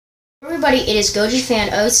Everybody, it is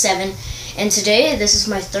GojiFan07, and today this is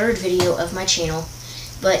my third video of my channel.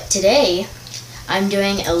 But today I'm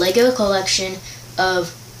doing a Lego collection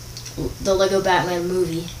of the Lego Batman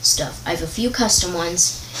movie stuff. I have a few custom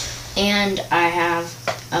ones, and I have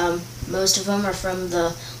most of them are from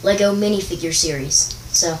the Lego minifigure series.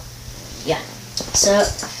 So yeah, so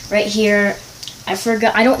right here, I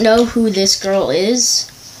don't know who this girl is.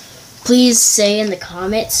 Please say in the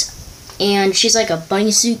comments. And she's like a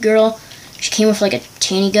bunny suit girl. She came with like a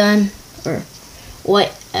tanny gun, or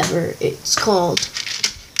whatever it's called.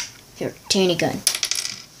 Here, tanny gun.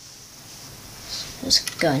 This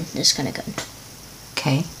kind of gun.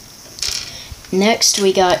 Okay. Next,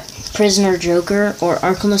 we got Prisoner Joker, or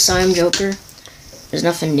Arkham Asylum Joker. There's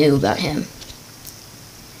nothing new about him.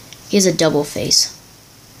 He has a double face.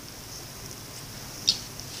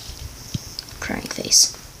 Crying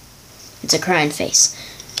face. It's a crying face.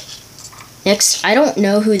 Next, I don't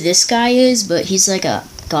know who this guy is, but he's like a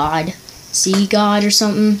god, sea god or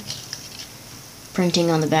something. Printing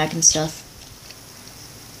on the back and stuff.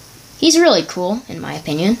 He's really cool, in my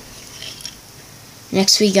opinion.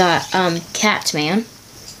 Next we got Catman.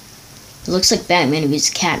 It looks like Batman if he's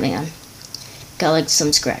Catman. Got like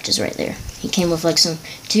some scratches right there. He came with like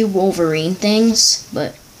two Wolverine things,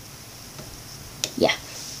 but yeah.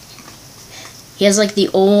 He has like the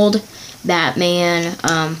old Batman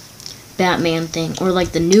thing, or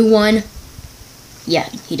like the new one. Yeah,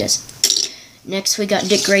 he does. Next we got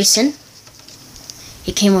Dick Grayson.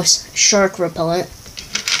 He came with shark repellent.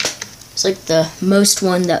 It's like the most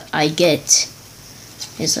one that I get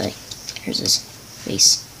is like, here's his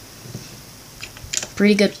face.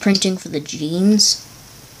 Pretty good printing for the jeans.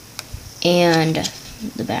 And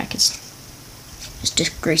the back is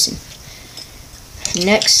Dick Grayson.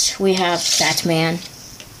 Next we have Batman.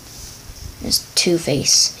 His two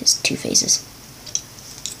faces.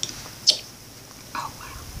 Oh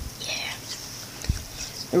wow. Yeah.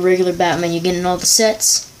 The regular Batman, you get in all the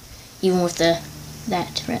sets, even with that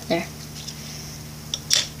right there.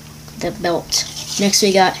 The belt. Next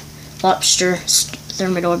we got Lobster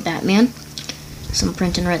Thermidor Batman. Some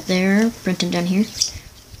printing right there, printing down here.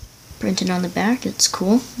 Printed on the back, it's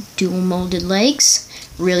cool. Dual molded legs,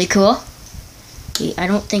 really cool. I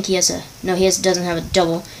don't think he has doesn't have a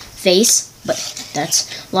double face. But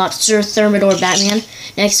that's Lobster Thermidor Batman.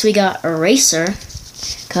 Next we got Eraser,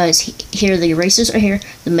 because here the erasers are here,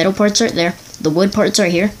 the metal parts are there, the wood parts are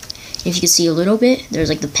here. If you can see a little bit, there's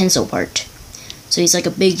like the pencil part. So he's like a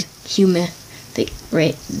big human thing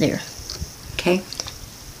right there. Okay.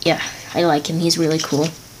 Yeah, I like him. He's really cool.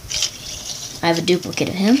 I have a duplicate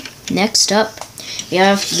of him. Next up, we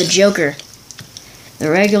have the Joker. The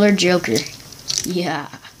regular Joker. Yeah.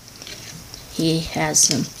 He has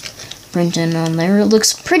some printing on there. It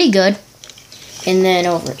looks pretty good. And then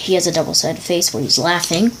he has a double-sided face where he's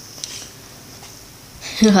laughing.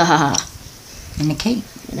 And a cape.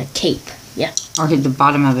 And a cape, yeah. Or hit the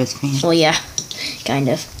bottom of his pants. Well, yeah, kind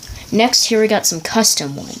of. Next, here we got some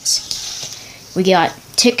custom ones. We got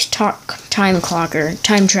TikTok time clocker,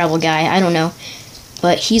 time travel guy, I don't know.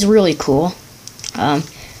 But he's really cool. I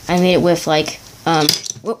made it with like,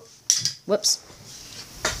 whoops.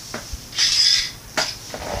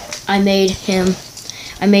 I made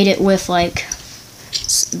it with like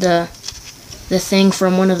the thing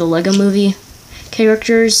from one of the Lego movie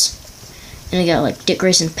characters, and I got like Dick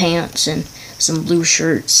Grayson pants and some blue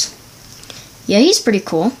shirts. Yeah, he's pretty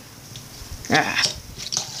cool.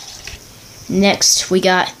 Next we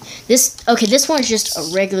got this. Okay, this one's just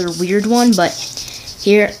a regular weird one, but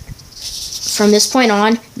here from this point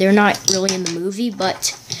on, they're not really in the movie,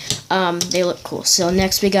 but they look cool. So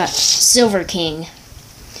next we got Silver King.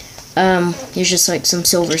 There's just like some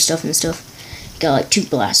silver stuff and stuff. Got like two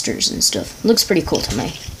blasters and stuff. Looks pretty cool to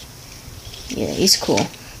me. Yeah, he's cool.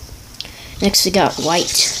 Next we got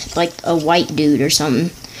white, like a white dude or something.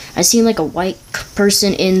 I seen like a white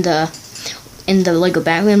person in the Lego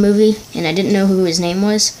Batman movie, and I didn't know who his name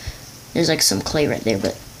was. There's like some clay right there,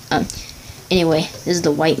 but anyway, this is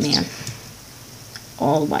the white man.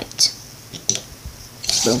 All white.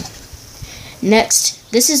 Boom. Next,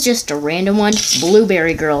 this is just a random one,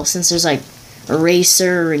 Blueberry Girl, since there's like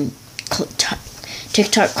Eraser and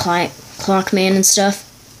TikTok Clockman and stuff.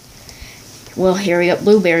 Well, here we got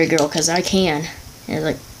Blueberry Girl, because I can. And it's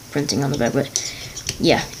like printing on the back, but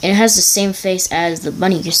yeah. And it has the same face as the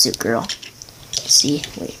bunny suit girl. See,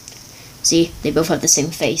 wait. See, they both have the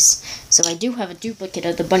same face. So I do have a duplicate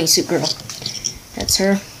of the bunny suit girl. That's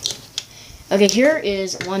her. Okay, here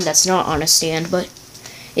is one that's not on a stand, but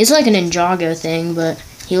it's like a Ninjago thing, but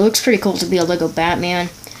he looks pretty cool to be a Lego Batman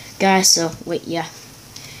guy, so, wait, yeah.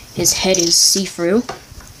 His head is see-through.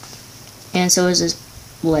 and so is his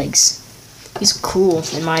legs. He's cool,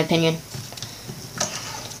 in my opinion.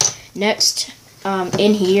 Next,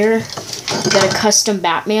 in here, we got a custom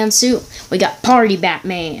Batman suit. We got Party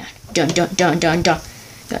Batman. Dun dun dun dun dun.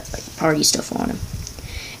 Got like party stuff on him.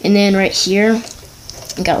 And then right here,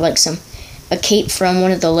 we got like a cape from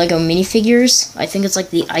one of the Lego minifigures. I think it's like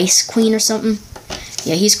the Ice Queen or something.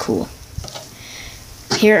 Yeah, he's cool.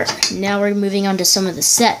 Here, now we're moving on to some of the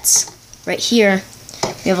sets. Right here,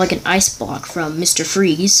 we have like an ice block from Mr.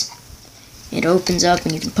 Freeze. It opens up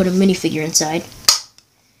and you can put a minifigure inside.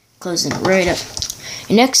 Closing it right up.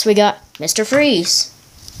 And next we got Mr. Freeze.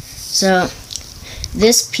 So,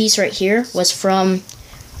 this piece right here was from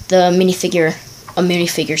the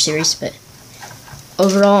minifigure series, but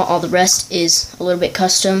overall all the rest is a little bit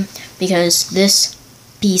custom because this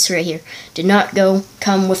piece right here did not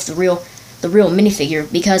come with the real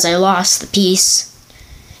minifigure because I lost the piece.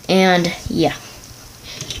 And yeah,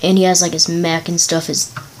 and he has like his mech and stuff,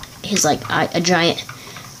 his like a giant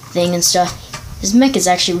thing and stuff. His mech is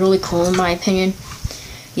actually really cool in my opinion.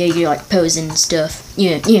 Yeah, you're like posing and stuff.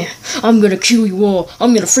 Yeah, I'm gonna kill you all.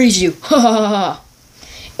 I'm gonna freeze you. Ha ha ha ha.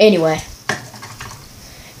 Anyway,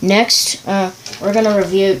 next we're gonna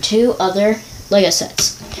review 2 other Lego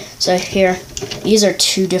sets. So here, these are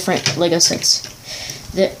 2 different Lego sets.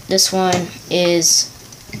 This one is,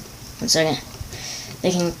 one second, they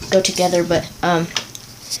can go together, but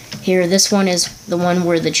here, this one is the one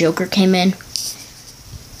where the Joker came in.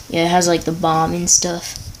 Yeah, it has like the bomb and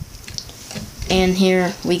stuff. And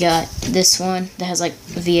here we got this one that has like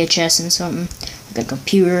VHS and something, like a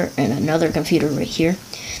computer and another computer right here.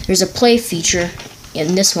 There's a play feature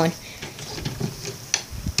in this one.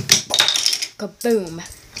 Kaboom.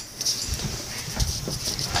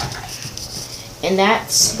 And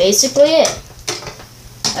that's basically it.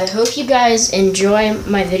 I hope you guys enjoy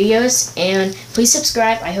my videos, and please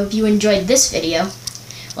subscribe. I hope you enjoyed this video.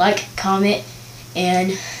 Like, comment,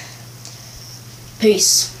 and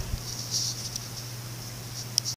peace.